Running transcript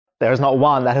There is not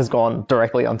one that has gone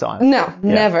directly on time. No,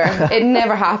 never. It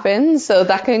never happens. So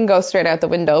that can go straight out the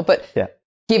window. But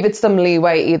give it some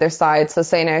leeway either side. So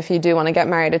say now if you do want to get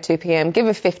married at 2 p.m., give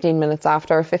it 15 minutes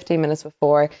after or 15 minutes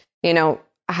before, you know,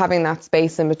 having that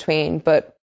space in between,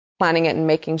 but planning it and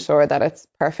making sure that it's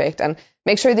perfect. And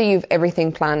make sure that you've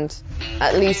everything planned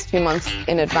at least 2 months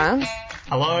in advance.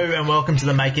 Hello and welcome to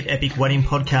the Make It Epic Wedding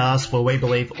podcast, where we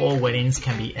believe all weddings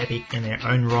can be epic in their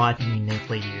own right and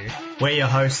uniquely you. We're your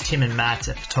hosts, Tim and Matt,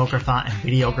 a photographer and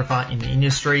videographer in the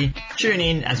industry. Tune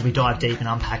in as we dive deep and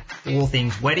unpack all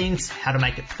things weddings, how to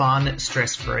make it fun,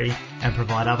 stress-free, and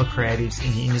provide other creatives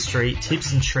in the industry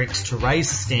tips and tricks to raise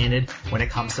the standard when it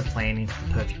comes to planning the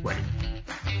perfect wedding.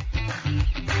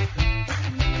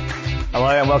 Hello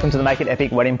and welcome to the Make It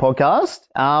Epic Wedding podcast.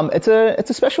 It's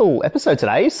a special episode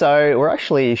today, so we're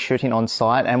actually shooting on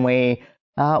site, and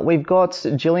we've got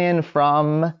Gillian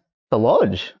from the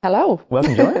Lodge. Hello.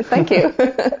 Welcome, Gillian. Thank you.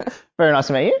 Very nice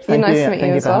to meet you. Thank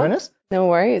you for having us. No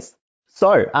worries.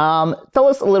 So, tell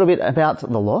us a little bit about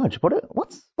the Lodge.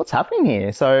 What's happening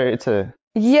here? So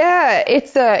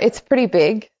it's pretty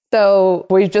big. So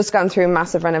we've just gone through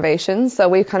massive renovations. So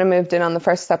we kind of moved in on the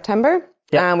 1st of September.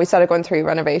 And we started going through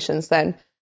renovations then,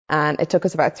 and it took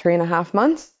us about 3.5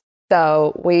 months.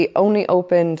 So we only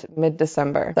opened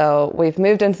mid-December. So we've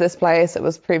moved into this place. It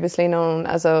was previously known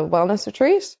as a wellness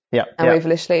retreat. We've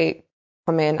literally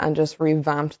come in and just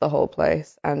revamped the whole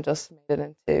place and just made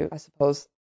it into, I suppose,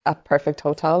 a perfect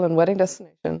hotel and wedding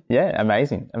destination. Yeah,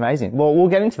 amazing. Well, we'll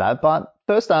get into that, but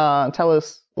first, tell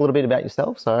us a little bit about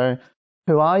yourself. So,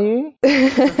 who are you?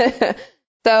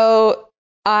 So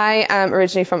I am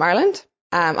originally from Ireland.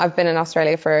 I've been in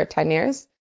Australia for 10 years.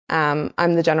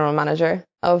 I'm the general manager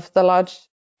of the Lodge.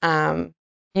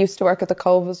 Used to work at the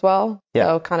Cove as well.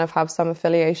 So kind of have some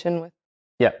affiliation with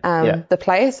the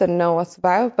place and know what's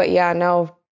about. But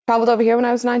traveled over here when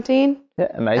I was 19. Yeah,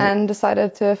 amazing. And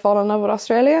decided to fall in love with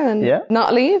Australia and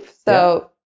not leave.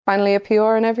 So finally a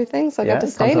PR and everything. So I get to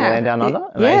stay now. Land down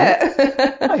under.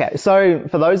 Amazing. Okay, so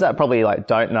for those that probably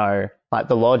don't know,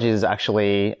 the Lodge is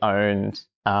actually owned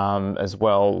as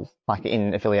well,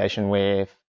 in affiliation with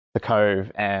the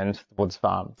Cove and the Woods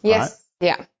Farm. Yes. Right?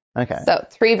 Yeah. Okay. So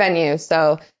 3 venues.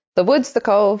 So the Woods, the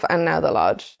Cove, and now the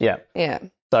Lodge. Yeah. Yeah.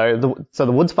 So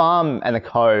the Woods Farm and the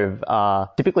Cove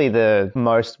are typically the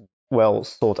most well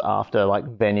sought after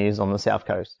venues on the South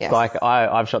Coast. Yes.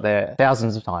 I've shot there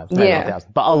thousands of times, maybe not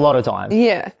thousands, but a lot of times.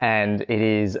 Yeah. And it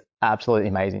is absolutely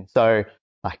amazing. So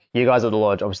you guys at the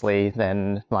Lodge, obviously,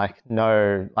 then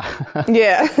no,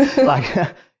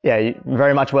 you're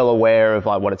very much well aware of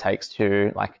what it takes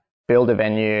to build a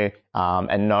venue,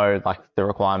 and know the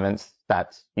requirements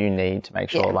that you need to make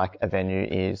sure a venue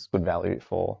is good value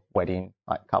for wedding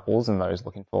couples and those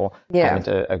looking for having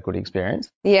a good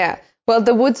experience. Yeah. Well,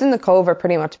 the Woods and the Cove are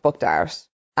pretty much booked out.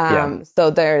 So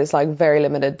there's very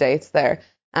limited dates there.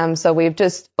 So we've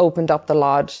just opened up the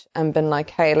Lodge and been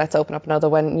hey, let's open up another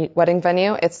wedding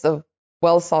venue. It's the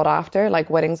well sought after,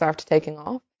 weddings are after taking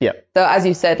off. Yeah. So as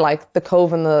you said, the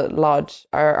Cove and the Lodge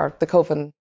or the Cove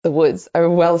and the Woods are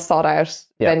well sought out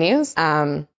venues.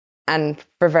 And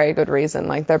for very good reason.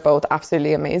 They're both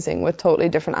absolutely amazing with totally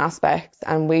different aspects.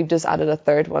 And we've just added a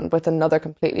third one with another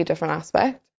completely different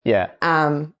aspect. Yeah.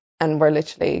 And we're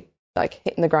literally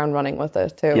hitting the ground running with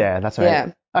it too. Yeah, that's right.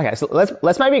 Yeah. Okay, so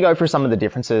let's maybe go through some of the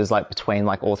differences between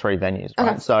all 3 venues,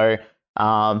 right? Okay. So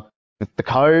the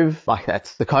Cove,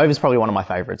 the Cove is probably one of my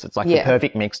favorites. It's the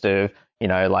perfect mix of,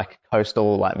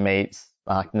 coastal meets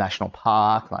national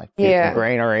park, beautiful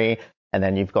greenery, and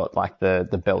then you've got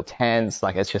the bell tents.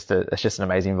 It's just an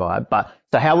amazing vibe. But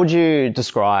so how would you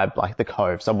describe the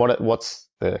Cove? So what's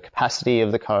the capacity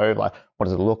of the Cove? What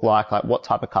does it look like? What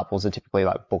type of couples are typically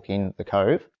booking the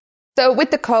Cove? So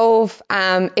with the Cove,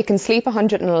 it can sleep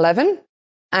 111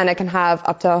 and it can have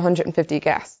up to 150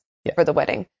 guests for the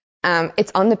wedding.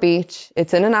 It's on the beach.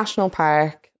 It's in a national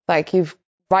park. You've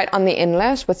right on the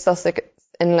inlet with Sussex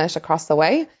Inlet across the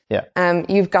way. Yeah.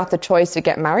 You've got the choice to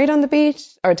get married on the beach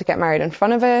or to get married in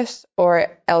front of it or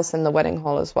else in the wedding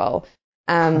hall as well.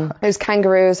 There's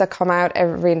kangaroos that come out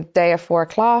every day at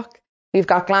 4:00. You've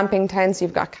got glamping tents.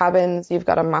 You've got cabins. You've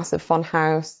got a massive fun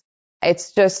house.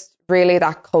 It's just really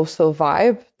that coastal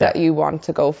vibe that you want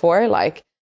to go for.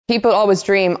 People always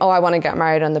dream, I want to get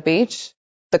married on the beach.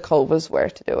 The Cove is where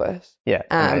to do it. Yeah.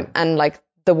 And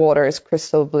the water is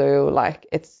crystal blue.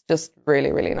 It's just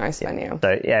really, really nice venue.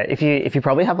 So if you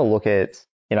probably have a look at,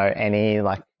 any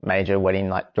major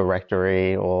wedding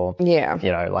directory or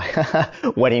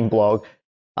wedding blog,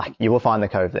 you will find the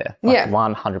Cove there.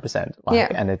 100%.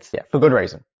 And it's for good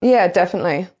reason. Yeah,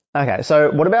 definitely. Okay,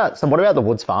 so what about the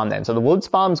Woods Farm then? So the Woods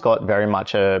Farm's got very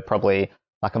much probably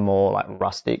like a more like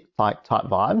rustic type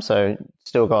vibe. So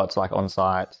still got like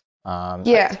on-site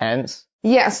like tents.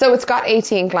 Yeah, so it's got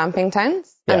 18 glamping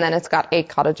tents and then it's got 8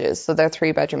 cottages. So they're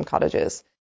 3-bedroom cottages.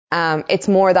 It's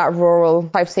more that rural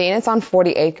type scene. It's on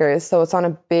 40 acres, so it's on a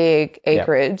big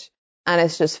acreage and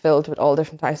it's just filled with all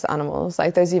different types of animals.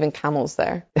 Like there's even camels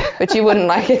there, which you wouldn't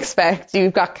like expect.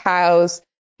 You've got cows,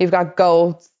 you've got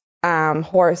goats,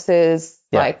 horses,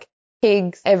 like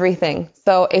pigs, everything.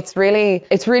 So it's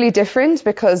really different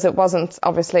because it wasn't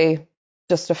obviously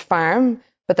just a farm,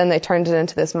 but then they turned it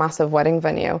into this massive wedding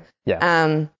venue.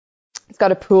 Yeah. It's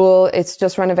got a pool. It's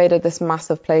just renovated this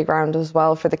massive playground as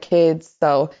well for the kids.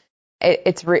 So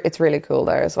it's really cool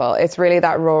there as well. It's really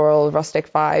that rural,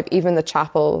 rustic vibe. Even the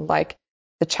chapel,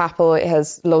 it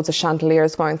has loads of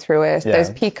chandeliers going through it. Yeah. There's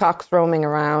peacocks roaming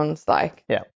around.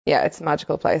 It's a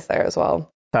magical place there as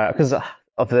well. Because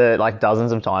of the like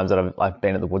dozens of times that I've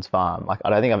been at the Woods Farm, like I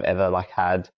don't think I've ever like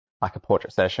had like a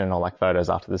portrait session or like photos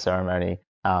after the ceremony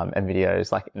and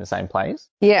videos like in the same place.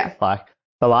 Yeah. Like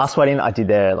the last wedding I did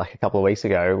there like a couple of weeks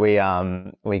ago,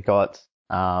 we got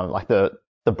like the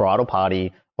bridal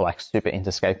party were like super into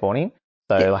skateboarding.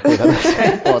 So like we got the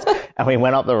skateboards and we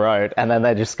went up the road and then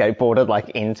they just skateboarded like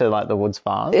into like the Woods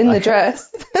Farm. In the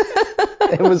dress.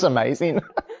 It was amazing.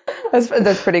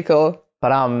 That's pretty cool.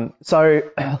 But so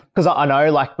because I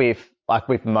know like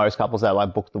with most couples that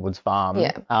like book the Woods Farm,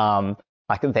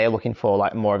 like they're looking for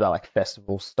like more of that like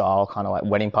festival style kind of like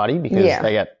wedding party because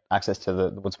they get access to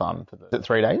the Woods Farm for the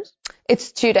 3 days.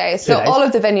 It's 2 days. So all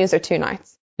of the venues are 2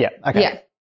 nights. Yeah. Okay. Yeah.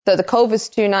 So the Cove is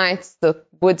 2 nights, the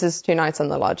Woods is 2 nights, and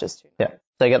the Lodge is 2 nights. Yeah.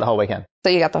 So you get the whole weekend.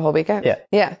 So you got the whole weekend. Yeah.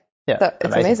 Yeah. Yeah. So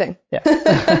it's amazing. Yeah.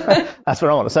 That's what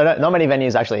I want. So not many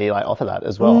venues actually like offer that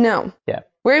as well. No. Yeah.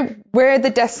 We're the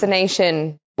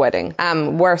destination wedding.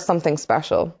 We're something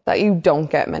special that you don't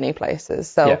get many places.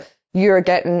 So you're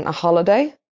getting a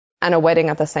holiday and a wedding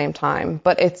at the same time.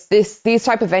 But it's these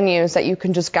type of venues that you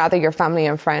can just gather your family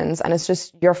and friends, and it's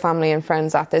just your family and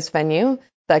friends at this venue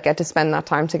that get to spend that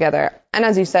time together. And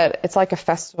as you said, it's like a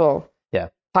festival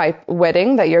type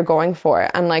wedding that you're going for.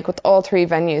 And like with all 3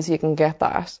 venues, you can get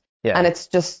that. Yeah. And it's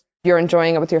just, you're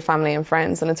enjoying it with your family and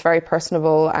friends, and it's very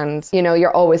personable, and you know,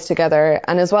 you're always together.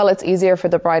 And as well, it's easier for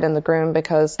the bride and the groom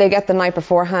because they get the night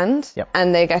beforehand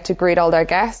and they get to greet all their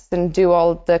guests and do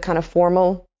all the kind of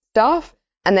formal stuff.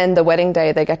 And then the wedding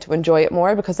day, they get to enjoy it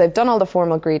more because they've done all the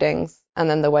formal greetings, and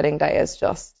then the wedding day is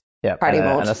just party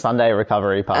mode. And a Sunday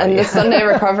recovery party. And the Sunday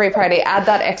recovery party, add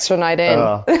that extra night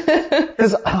in.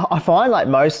 Because I find like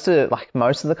most of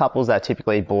the couples that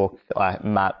typically book, like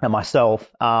Matt and myself,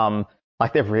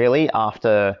 like they're really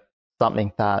after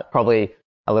something that probably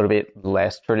a little bit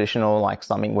less traditional, like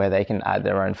something where they can add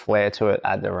their own flair to it,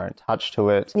 add their own touch to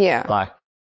it. Yeah. Like,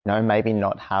 you know, maybe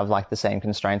not have like the same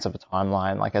constraints of a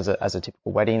timeline, like as a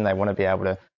typical wedding. They want to be able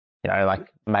to, you know, like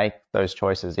make those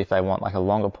choices if they want like a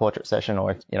longer portrait session,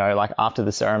 or, you know, like after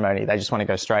the ceremony, they just want to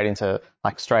go straight into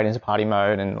party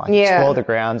mode and like explore the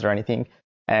grounds or anything.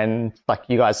 And like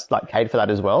you guys like cater for that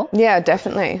as well. Yeah,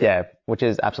 definitely. Yeah, which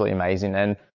is absolutely amazing.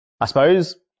 And I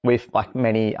suppose with like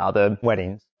many other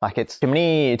weddings, like it's too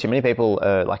many people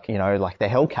like, you know, like they're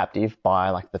held captive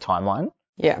by like the timeline.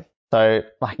 Yeah. So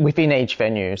like within each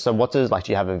venue, so what does like,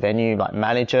 do you have a venue like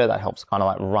manager that helps kind of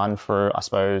like run through, I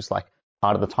suppose, like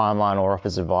part of the timeline, or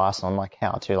offers advice on like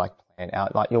how to like plan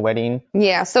out like your wedding?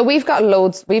 Yeah. So we've got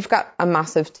a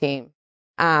massive team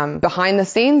behind the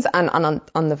scenes and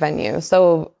on the venue.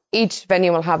 So each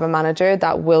venue will have a manager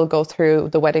that will go through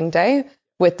the wedding day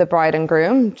with the bride and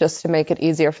groom just to make it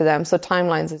easier for them. So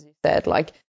timelines, as you said,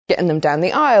 like getting them down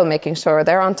the aisle, making sure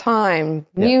they're on time,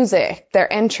 music,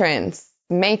 their entrance,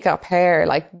 makeup, hair,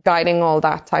 like guiding all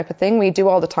that type of thing. We do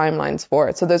all the timelines for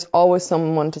it. So there's always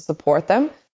someone to support them.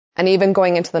 And even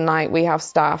going into the night, we have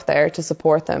staff there to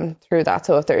support them through that.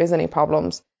 So if there is any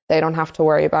problems, they don't have to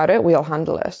worry about it. We'll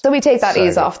handle it. So we take that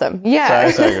ease off them.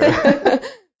 Yeah. So good.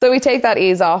 So we take that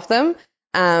ease off them.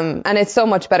 And it's so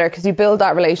much better because you build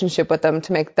that relationship with them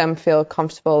to make them feel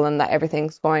comfortable and that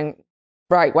everything's going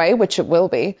right way, which it will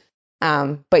be.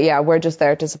 But yeah, we're just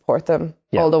there to support them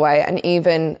all the way. And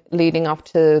even leading up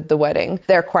to the wedding,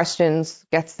 their questions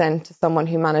get sent to someone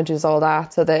who manages all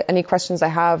that. So that any questions they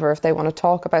have, or if they want to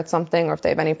talk about something, or if they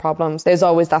have any problems, there's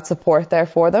always that support there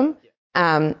for them.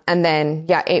 And then,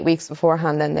 8 weeks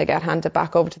beforehand, then they get handed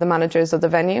back over to the managers of the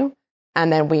venue.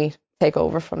 And then we take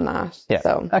over from that. Yeah.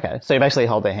 So, okay. So you basically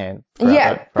hold their hand.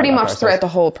 Pretty much throughout the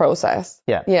whole process.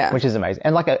 Yeah. Yeah. Which is amazing.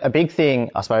 And like a big thing,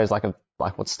 I suppose, like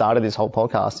what started this whole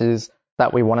podcast is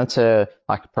that we wanted to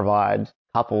like provide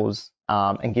couples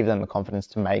and give them the confidence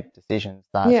to make decisions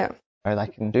that you know, they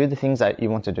can do the things that you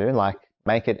want to do, like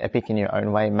make it epic in your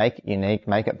own way, make it unique,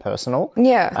 make it personal.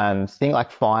 Yeah. And think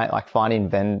finding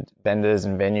vendors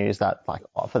and venues that like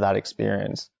offer that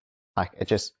experience, like it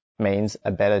just means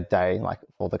a better day like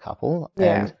for the couple.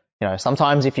 Yeah. And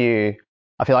sometimes I feel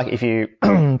like if you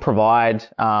provide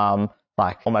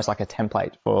like almost like a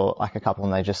template for like a couple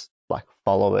and they just like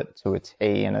follow it to a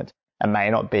T, and it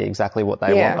may not be exactly what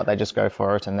they want, but they just go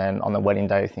for it, and then on the wedding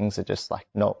day things are just like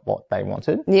not what they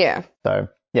wanted. Yeah. So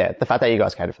yeah, the fact that you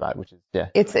guys cater for that, which is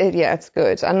it's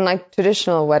good. And like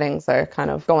traditional weddings are kind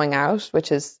of going out,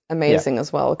 which is amazing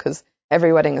as well, because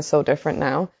every wedding is so different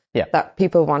now. Yeah. That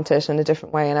people want it in a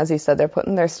different way, and as you said, they're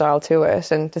putting their style to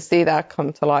it, and to see that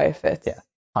come to life,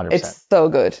 100%. It's so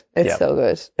good. It's so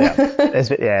good.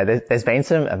 There's been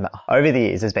some over the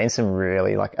years. There's been some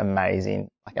really like amazing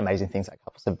things that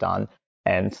couples have done,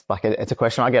 and like it's a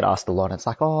question I get asked a lot. It's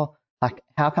like, oh, like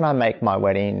how can I make my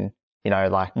wedding,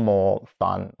 like more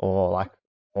fun or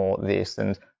this,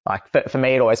 and like for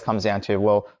me, it always comes down to,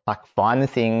 well, like find the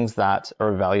things that are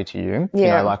of value to you.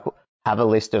 Yeah. Like have a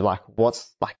list of like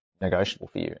what's like negotiable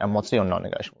for you and what's your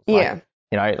non-negotiables.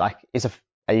 Like,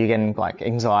 are you getting like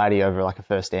anxiety over like a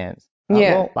first dance?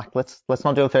 Well, like let's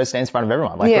not do a first dance in front of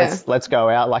everyone. Like let's go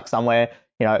out like somewhere,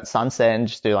 at sunset and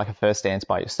just do like a first dance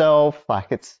by yourself.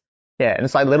 Like and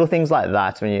it's like little things like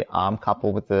that when you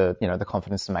couple with the the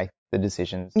confidence to make the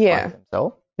decisions like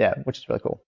themselves. Yeah, which is really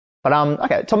cool. But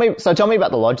okay, tell me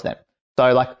about the lodge then.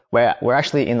 So like we're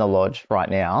actually in the lodge right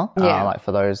now. Like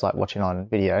for those like watching on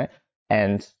video,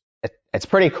 and it's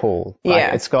pretty cool.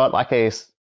 Like, it's got like this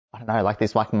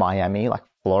like Miami, like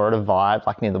Florida vibe,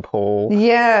 like near the pool.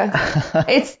 Yeah.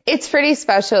 It's pretty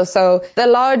special. So the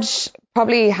lodge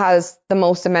probably has the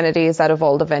most amenities out of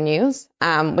all the venues.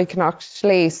 We can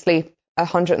actually sleep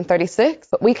 136,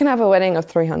 but we can have a wedding of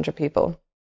 300 people.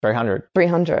 300.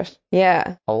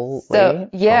 Yeah. Holy. So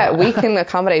we can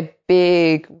accommodate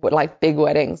big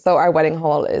weddings. So our wedding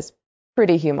hall is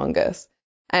pretty humongous.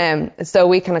 So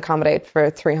we can accommodate for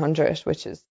 300, which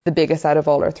is the biggest out of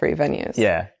all our 3 venues.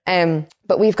 Yeah.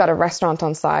 But we've got a restaurant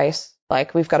on site.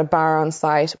 Like we've got a bar on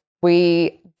site.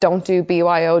 We don't do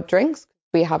BYO drinks.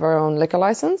 We have our own liquor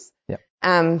license.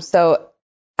 Yeah. So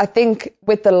I think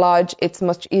with the lodge, it's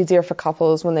much easier for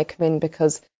couples when they come in,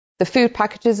 because the food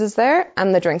packages is there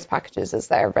and the drinks packages is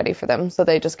there ready for them. So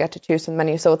they just get to choose from the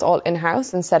menu. So it's all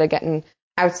in-house instead of getting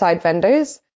outside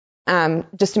vendors.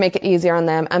 Just to make it easier on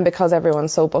them, and because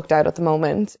everyone's so booked out at the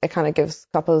moment, it kind of gives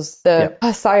couples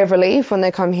a sigh of relief when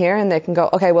they come here and they can go,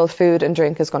 okay, well, food and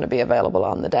drink is going to be available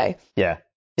on the day.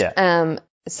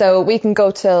 So we can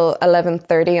go till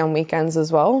 11:30 on weekends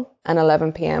as well, and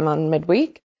 11 p.m. on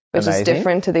midweek, which is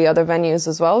different to the other venues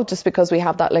as well, just because we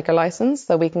have that liquor license,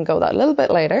 so we can go that a little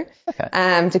bit later,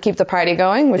 to keep the party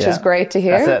going, which is great to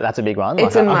hear. That's a big one.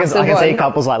 It's a massive one. I can see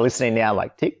couples like listening now,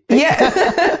 like tick, tick.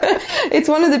 Yeah. It's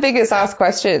one of the biggest asked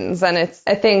questions, and it's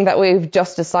a thing that we've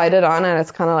just decided on, and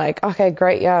it's kind of like, okay,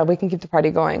 great, we can keep the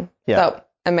party going. So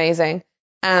amazing.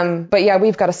 But yeah,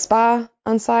 we've got a spa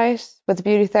on site with a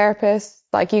beauty therapist.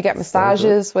 Like you get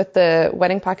massages with the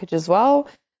wedding package as well.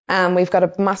 We've got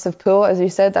a massive pool, as you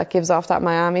said, that gives off that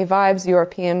Miami vibes,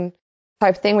 European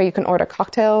type thing, where you can order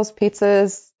cocktails,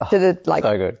 pizzas to the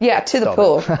so good. The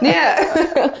pool.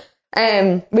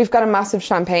 We've got a massive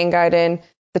champagne garden.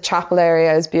 The chapel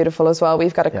area is beautiful as well.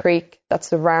 We've got a creek that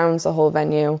surrounds the whole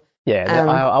venue. Yeah,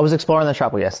 I was exploring the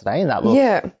chapel yesterday, and that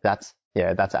looks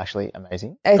that's actually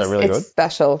amazing. It's really good. It's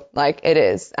special, like it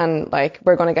is, and like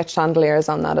we're going to get chandeliers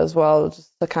on that as well, just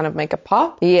to kind of make it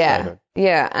pop. Yeah.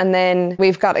 And then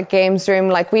we've got a games room,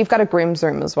 like we've got a groom's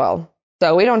room as well.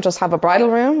 So we don't just have a bridal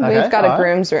room, we've got a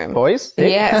groom's room. Boys?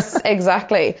 Yes,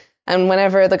 exactly. And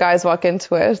whenever the guys walk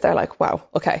into it, they're like, wow,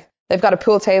 okay. They've got a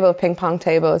pool table, ping pong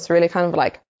table. It's really kind of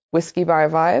like whiskey bar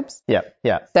vibes. Yeah.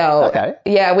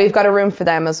 So, we've got a room for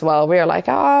them as well. We are like,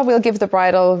 we'll give the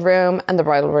bridal room, and the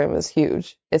bridal room is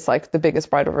huge. It's like the biggest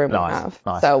bridal room we have.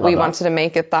 Nice. So we wanted to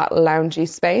make it that loungy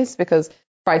space, because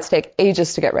brides take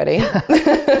ages to get ready.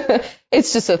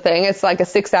 It's just a thing. It's like a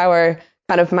 6-hour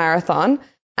kind of marathon.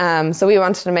 So we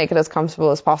wanted to make it as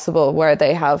comfortable as possible, where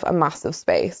they have a massive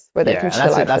space where they can chill out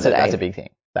for the day. That's a big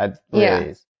thing. That really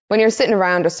is. When you're sitting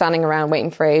around or standing around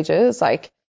waiting for ages, like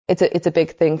it's a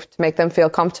big thing to make them feel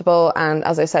comfortable. And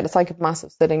as I said, it's like a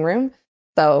massive sitting room,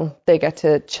 so they get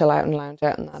to chill out and lounge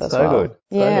out in that as well. Good.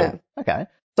 Good. Okay.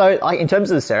 So like in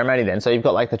terms of the ceremony then, so you've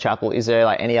got like the chapel. Is there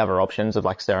like any other options of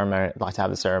like ceremony, like to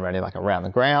have the ceremony like around the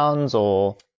grounds,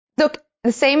 or? Look,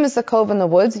 the same as the Cove in the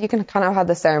Woods, you can kind of have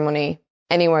the ceremony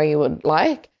anywhere you would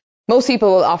like. Most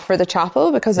people will opt for the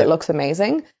chapel because it looks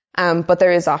amazing. But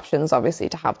there is options obviously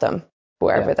to have them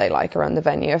wherever they like around the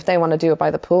venue. If they want to do it by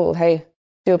the pool, hey,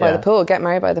 Do it by the pool. Get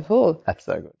married by the pool. That's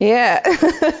so good. Yeah.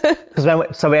 Because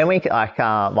when we like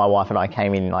my wife and I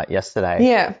came in like yesterday.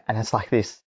 Yeah. And it's like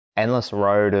this endless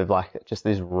road of like just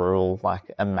this rural like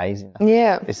amazing.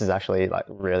 Yeah. This is actually like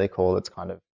really cool. It's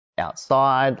kind of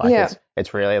outside. Like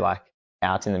it's really like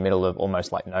out in the middle of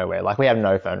almost like nowhere. Like we have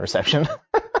no phone reception.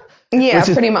 Yeah,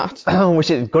 pretty much.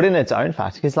 Which is good in its own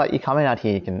fact because like you coming out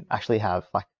here, you can actually have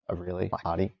like a really like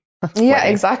party. Yeah,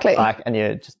 wedding, exactly. Like, and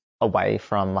you're just away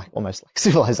from like almost like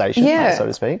civilization, like, so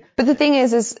to speak. But the thing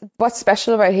is what's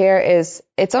special about here is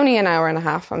it's only an hour and a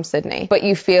half from Sydney, but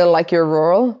you feel like you're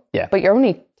rural. Yeah. But you're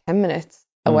only 10 minutes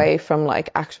away from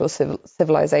like actual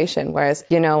civilization, whereas,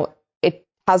 you know, it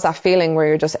has that feeling where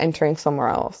you're just entering somewhere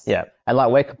else. Yeah. And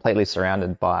like we're completely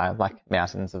surrounded by like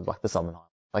mountains of like the Southern Highlands.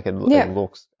 Like it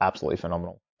looks absolutely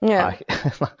phenomenal. Yeah.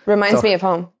 Like, reminds me of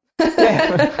home.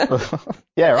 Yeah.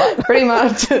 Yeah, right. Pretty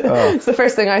much. It's the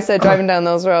first thing I said driving down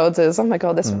those roads is, oh my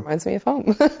God, this reminds me of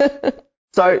home.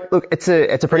 So look, it's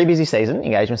a pretty busy season,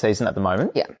 engagement season at the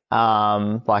moment. Yeah.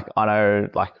 Like I know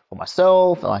like for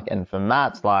myself, like, and for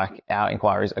Matt, like our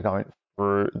inquiries are going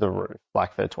through the roof,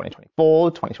 like for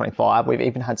 2024, 2025. We've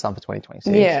even had some for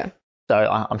 2026. Yeah. So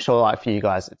I'm sure like for you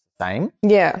guys, it's the same.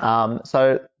 Yeah.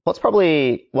 So what's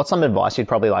some advice you'd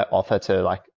probably like offer to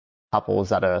like couples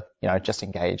that are, you know, just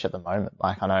engaged at the moment?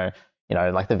 Like I know, you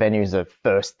know, like the venue's the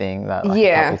first thing that like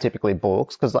a couple typically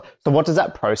books. Cause like, so what does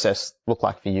that process look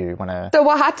like for you So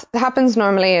what happens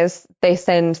normally is they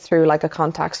send through like a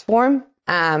contacts form,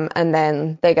 and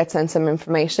then they get sent some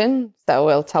information. So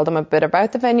we'll tell them a bit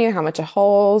about the venue, how much it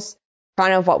holds,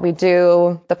 kind of what we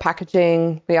do, the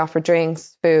packaging, we offer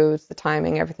drinks, foods, the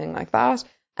timing, everything like that.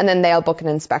 And then they'll book an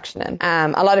inspection in.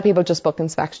 A lot of people just book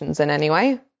inspections in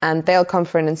anyway, and they'll come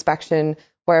for an inspection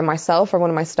where myself or one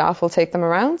of my staff will take them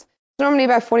around. It's normally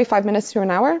about 45 minutes to an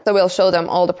hour. So we'll show them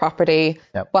all the property,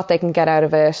 what they can get out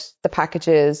of it, the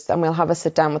packages, and we'll have a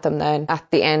sit down with them then at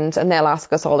the end, and they'll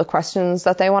ask us all the questions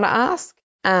that they want to ask.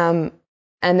 And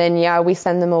then, we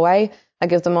send them away. I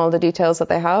give them all the details that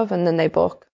they have, and then they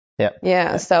book.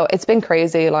 Yeah. So it's been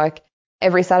crazy. Like,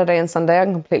 every Saturday and Sunday,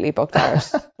 I'm completely booked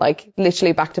out, like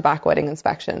literally back-to-back wedding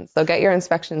inspections. So get your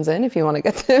inspections in if you want to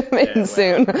get them in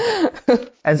soon.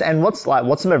 And what's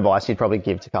some advice you'd probably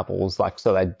give to couples, like,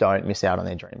 so they don't miss out on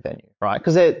their dream venue, right?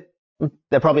 Because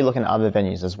they're probably looking at other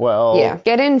venues as well. Yeah,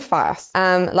 get in fast.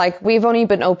 Like we've only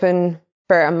been open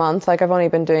for a month. Like I've only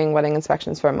been doing wedding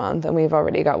inspections for a month, and we've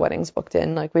already got weddings booked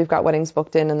in. Like we've got weddings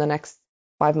booked in the next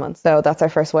 5 months. So that's our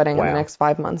first wedding in the next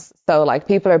 5 months. So like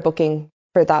people are booking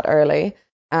for that early.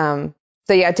 So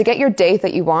yeah, to get your date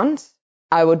that you want,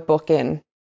 I would book in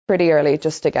pretty early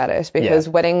just to get it, because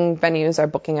wedding venues are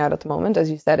booking out at the moment. As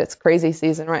you said, it's crazy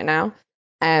season right now.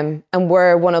 And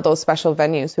we're one of those special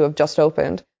venues who have just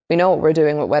opened. We know what we're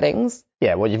doing with weddings.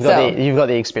 Yeah, well, you've got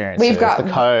the experience. We've got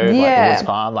the Cove, like the Woods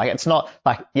Farm. Like it's not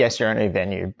like, yes, you're a new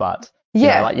venue, but you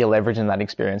know, like you're leveraging that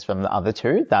experience from the other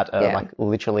two that are like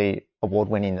literally award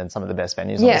winning and some of the best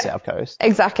venues on the South Coast.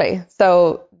 Exactly.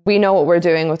 So we know what we're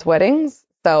doing with weddings.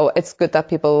 So it's good that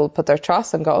people put their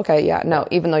trust and go, okay,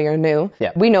 even though you're new,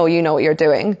 we know you know what you're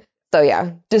doing.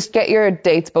 So just get your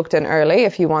dates booked in early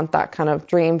if you want that kind of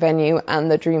dream venue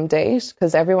and the dream date,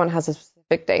 because everyone has a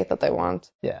specific date that they want.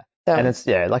 Yeah. So. And it's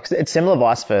like it's similar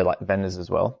advice for like vendors as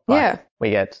well. Like,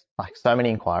 we get like so many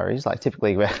inquiries. Like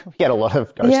typically we get a lot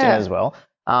of ghosting as well.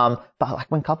 But like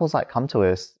when couples like come to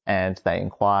us and they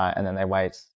inquire and then they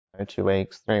wait 2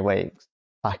 weeks, 3 weeks.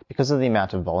 Like because of the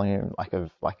amount of volume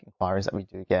of inquiries that we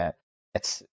do get,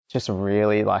 it's just a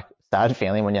really like sad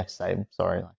feeling when you have to say,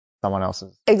 sorry, like someone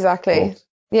else's. Exactly. Booked.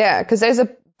 Yeah, because there's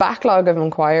a backlog of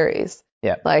inquiries.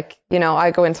 Yeah. Like, you know, I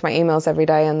go into my emails every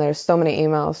day and there's so many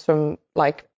emails from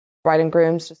like bride and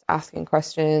grooms just asking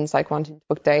questions, like wanting to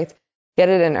book dates. Get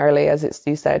it in early, as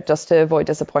you said, just to avoid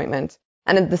disappointment.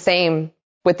 And the same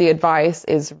with the advice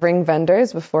is ring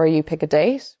vendors before you pick a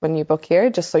date when you book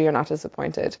here, just so you're not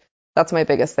disappointed. That's my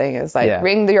biggest thing is like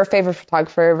ring your favorite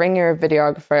photographer, ring your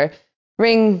videographer,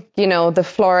 ring, you know, the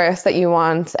florist that you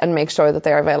want, and make sure that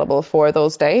they're available for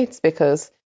those dates, because,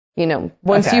 you know,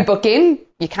 once you book in,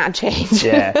 you can't change.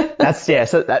 So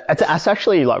that's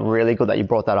actually like really good that you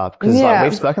brought that up, because like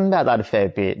we've spoken about that a fair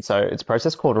bit. So it's a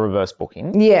process called reverse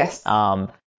booking. Yes.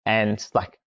 And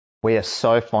like we are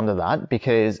so fond of that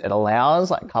because it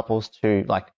allows like couples to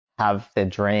like have their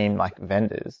dream like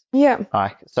vendors. Yeah.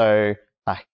 Like so.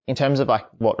 In terms of like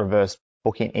what reverse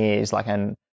booking is, like,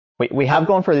 and we have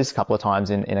gone through this a couple of times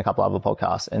in a couple of other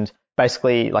podcasts, and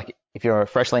basically like if you're a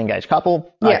freshly engaged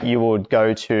couple, like you would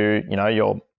go to, you know,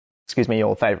 your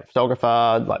favorite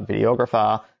photographer, like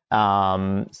videographer,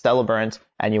 celebrant,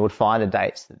 and you would find the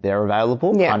dates that they're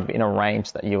available kind of in a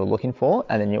range that you were looking for,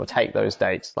 and then you will take those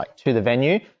dates like to the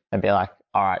venue and be like,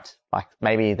 all right, like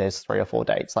maybe there's 3 or 4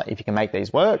 dates. Like if you can make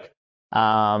these work,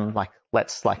 like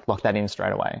let's like lock that in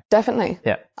straight away. Definitely.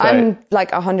 Yeah. So, I'm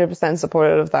like 100%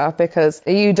 supportive of that, because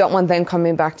you don't want them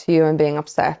coming back to you and being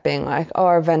upset, being like, oh,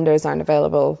 our vendors aren't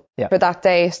available for that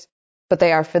date, but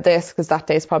they are for this because that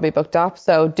date's probably booked up.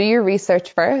 So do your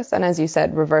research first. And as you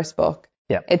said, reverse book.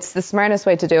 Yeah. It's the smartest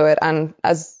way to do it. And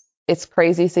as it's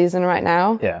crazy season right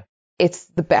now, it's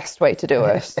the best way to do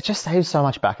it. It just saves so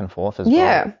much back and forth as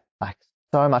well. Like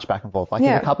so much back and forth. Like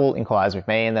if a couple inquires with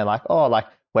me and they're like, oh, like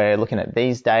we're looking at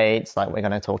these dates, like we're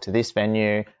going to talk to this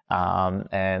venue,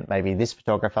 and maybe this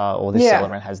photographer or this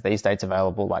celebrant has these dates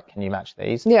available. Like, can you match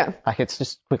these? Yeah. Like it's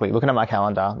just quickly looking at my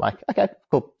calendar, like, okay,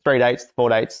 cool. 3 dates, 4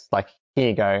 dates. Like here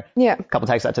you go. Yeah. A couple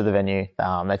takes that to the venue.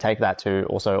 They take that to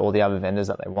also all the other vendors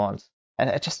that they want. And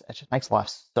it just makes life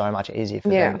so much easier for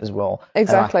them as well.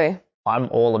 Exactly. And, like, I'm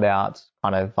all about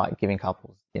kind of like giving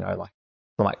couples, you know,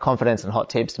 like confidence and hot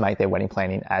tips to make their wedding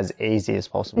planning as easy as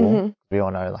possible. We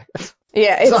all know, like,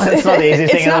 it's not the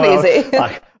easiest thing in the world. Easy.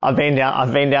 Like I've been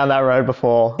down that road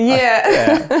before.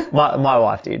 Yeah. My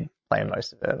wife did plan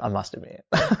most of it, I must admit.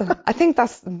 I think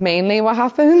that's mainly what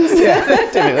happens. Yeah,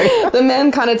 typically. The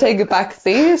men kind of take a back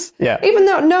seat. Yeah. Even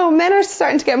though, men are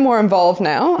starting to get more involved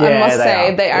now. Yeah, I must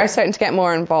say, they are are starting to get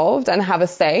more involved and have a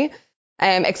say.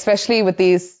 Especially with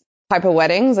these type of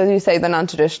weddings, as you say, the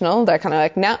non-traditional, they're kind of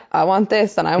like, no, I want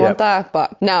this and I want that.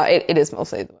 But no, it is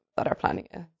mostly the women that are planning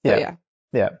it. So,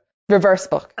 yeah. Reverse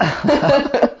book.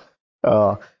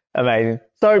 Oh, amazing.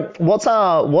 So what's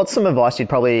some advice you'd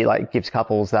probably like give to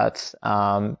couples that,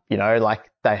 you know, like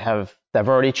they've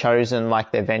already chosen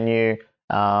like their venue,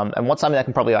 and what's something that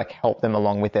can probably like help them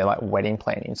along with their like wedding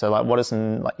planning? So like what are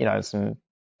some, like, you know, some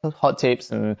hot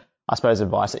tips and I suppose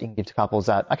advice that you can give to couples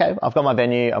that, okay, I've got my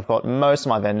venue, I've got most of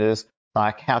my vendors,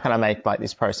 like how can I make like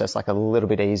this process like a little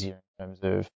bit easier in terms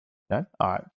of, you know, all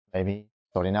right, maybe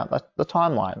sorting out the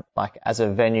timeline, like as a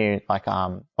venue, like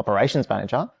operations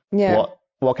manager,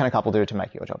 what can a couple do to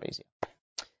make your job easier?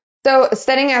 So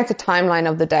setting out the timeline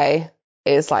of the day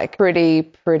is like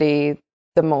pretty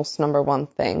the most number one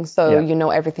thing. So you know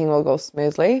everything will go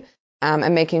smoothly,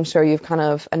 and making sure you've kind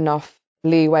of enough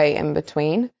leeway in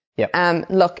between.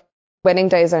 Look, wedding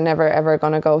days are never ever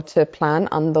going to go to plan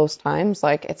on those times.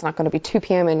 Like it's not going to be 2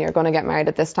 p.m. and you're going to get married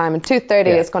at this time and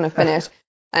 2:30 is going to finish.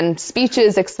 And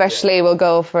speeches especially will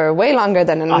go for way longer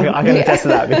than an I can attest to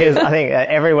that, because I think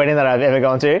every wedding that I've ever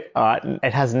gone to,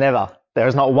 there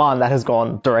is not one that has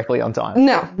gone directly on time.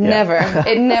 No, never.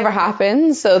 It never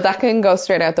happens. So that can go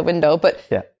straight out the window. But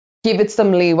give it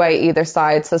some leeway either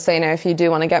side. So say now if you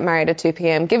do want to get married at 2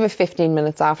 p.m., give it 15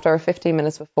 minutes after or 15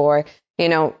 minutes before, you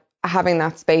know, having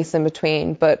that space in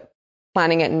between, but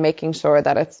planning it and making sure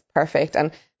that it's perfect.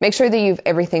 And make sure that you've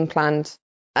everything planned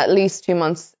at least 2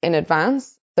 months in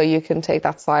advance. So you can take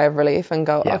that sigh of relief and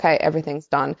go, okay, everything's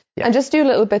done. And just do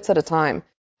little bits at a time,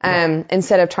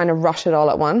 instead of trying to rush it all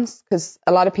at once. Because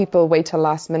a lot of people wait till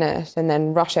last minute and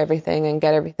then rush everything and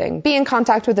get everything. Be in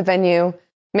contact with the venue.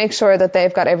 Make sure that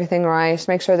they've got everything right.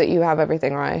 Make sure that you have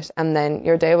everything right. And then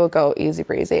your day will go easy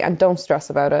breezy. And don't stress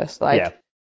about it. Like,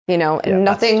 you know,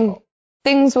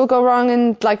 things will go wrong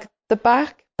in like the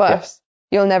back, but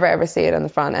you'll never ever see it in the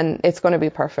front. And it's going to be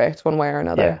perfect one way or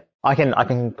another. Yeah. I can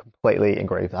completely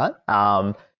agree with that.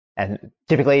 And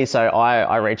typically, so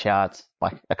I reach out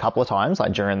like a couple of times,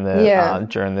 like during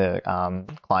the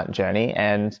client journey,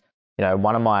 and you know,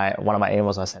 one of my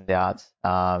emails I send out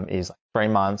is like 3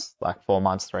 months, like 4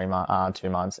 months, 3 months,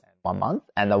 2 months, and 1 month.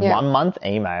 And the 1 month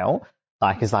email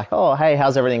like is like, oh hey,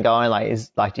 how's everything going?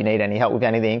 Like do you need any help with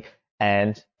anything?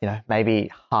 And you know,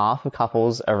 maybe half of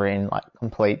couples are in like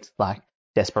complete like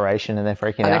desperation and they're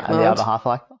freaking out, and the other half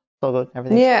are like, all good.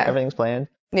 Everything's planned.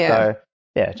 So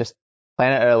just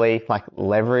plan it early, like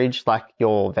leverage like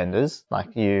your vendors.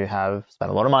 Like you have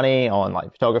spent a lot of money on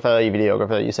like photographer, your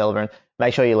videographer, your celebrant.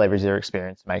 Make sure you leverage their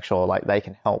experience. Make sure like they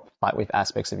can help like with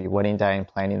aspects of your wedding day and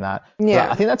planning that.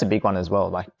 I think that's a big one as well.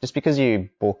 Like just because you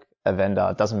book a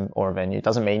vendor or a venue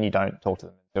doesn't mean you don't talk to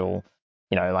them until,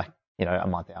 you know, like, you know, a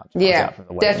month out. Out from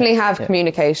the wedding. Definitely have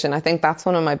communication. I think that's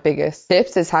one of my biggest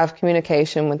tips is have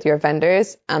communication with your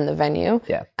vendors and the venue.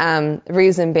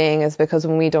 Reason being is because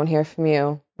when we don't hear from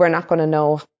you, we're not going to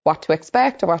know what to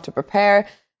expect or what to prepare.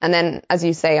 And then, as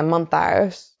you say, a month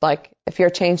out, like if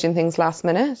you're changing things last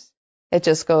minute, it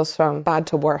just goes from bad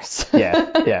to worse.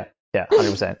 100%.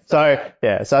 So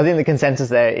I think the consensus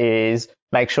there is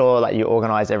make sure that you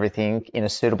organize everything in a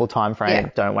suitable time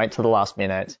frame. Don't wait till the last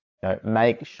minute. You know,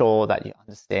 make sure that you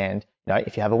understand, you know,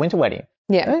 if you have a winter wedding,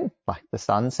 like the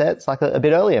sun sets like a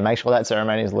bit earlier. Make sure that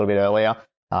ceremony is a little bit earlier.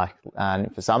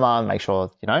 And for summer, make sure,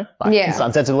 the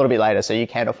sun sets a little bit later, so you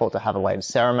can't afford to have a later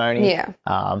ceremony. Yeah.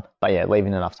 But yeah,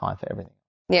 leaving enough time for everything.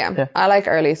 Yeah. I like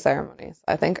early ceremonies.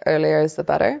 I think earlier is the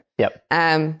better. Yep.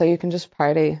 So you can just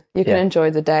party. You can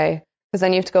enjoy the day. Because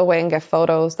then you have to go away and get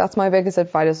photos. That's my biggest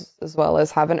advice as well,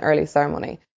 is have an early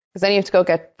ceremony. Because then you have to go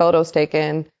get photos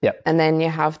taken. Yep. And then you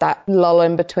have that lull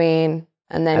in between.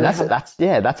 And then that's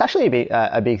actually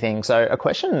a big thing. So a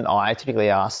question I typically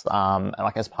ask,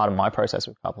 like as part of my process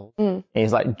with couples,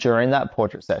 is like during that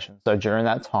portrait session. So during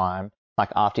that time, like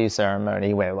after your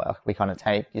ceremony, where like we kind of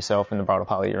take yourself and the bridal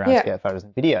party around to get photos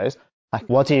and videos, like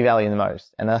what do you value the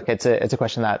most? And like it's a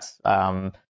question that's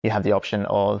you have the option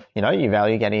of, you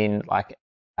value getting like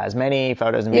as many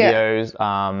photos and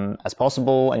videos as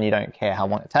possible, and you don't care how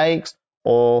long it takes,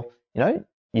 or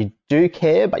you do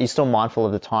care, but you're still mindful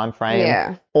of the time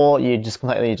frame, or you just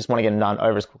want to get it done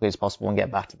over as quickly as possible and get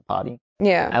back to the party.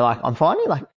 Yeah. And like I'm finding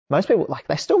like most people, like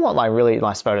they still want like really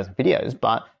nice photos and videos,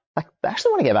 but like they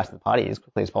actually want to get back to the party as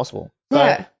quickly as possible.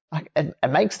 So like it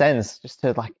makes sense just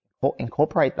to like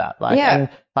incorporate that. Like and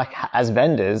like as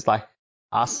vendors, like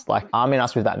us, like arming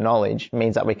us with that knowledge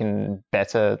means that we can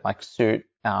better like serve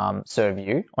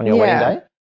you on your wedding day.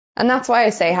 And that's why I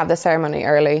say have the ceremony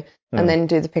early and then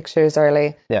do the pictures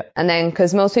early. Yeah. And then,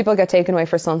 because most people get taken away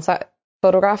for sunset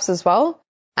photographs as well.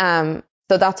 So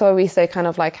that's why we say kind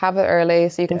of like have it early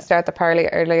so you can start the party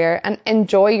earlier and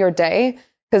enjoy your day,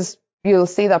 because you'll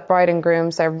see that bride and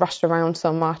grooms, they're rushed around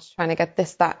so much trying to get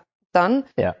this, that done.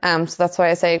 Yeah. So that's why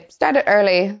I say start it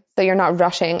early so you're not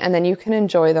rushing, and then you can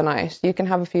enjoy the night. You can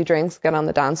have a few drinks, get on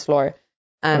the dance floor.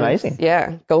 And amazing.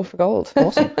 Yeah, go for gold.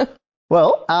 Awesome.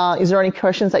 Well, is there any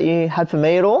questions that you had for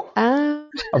me at all?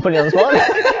 I'm putting you on the spot.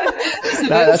 No,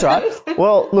 that's right.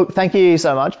 Well, look, thank you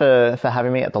so much for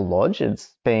having me at the lodge.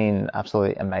 It's been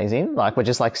absolutely amazing. Like we're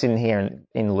just like sitting here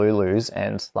in Lulu's,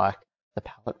 and like the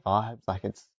palette vibes, like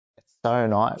it's so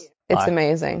nice. It's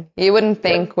amazing. You wouldn't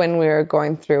think when we were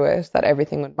going through it that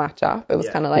everything would match up. It was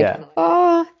kind of like,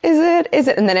 oh, is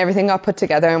it? And then everything got put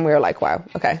together and we were like, wow,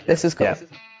 okay, this is cool.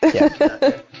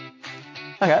 Yeah.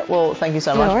 Okay, well, thank you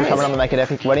so much for coming on the Make It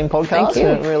Epic Wedding podcast. Thank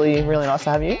you. Really, really nice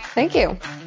to have you. Thank you.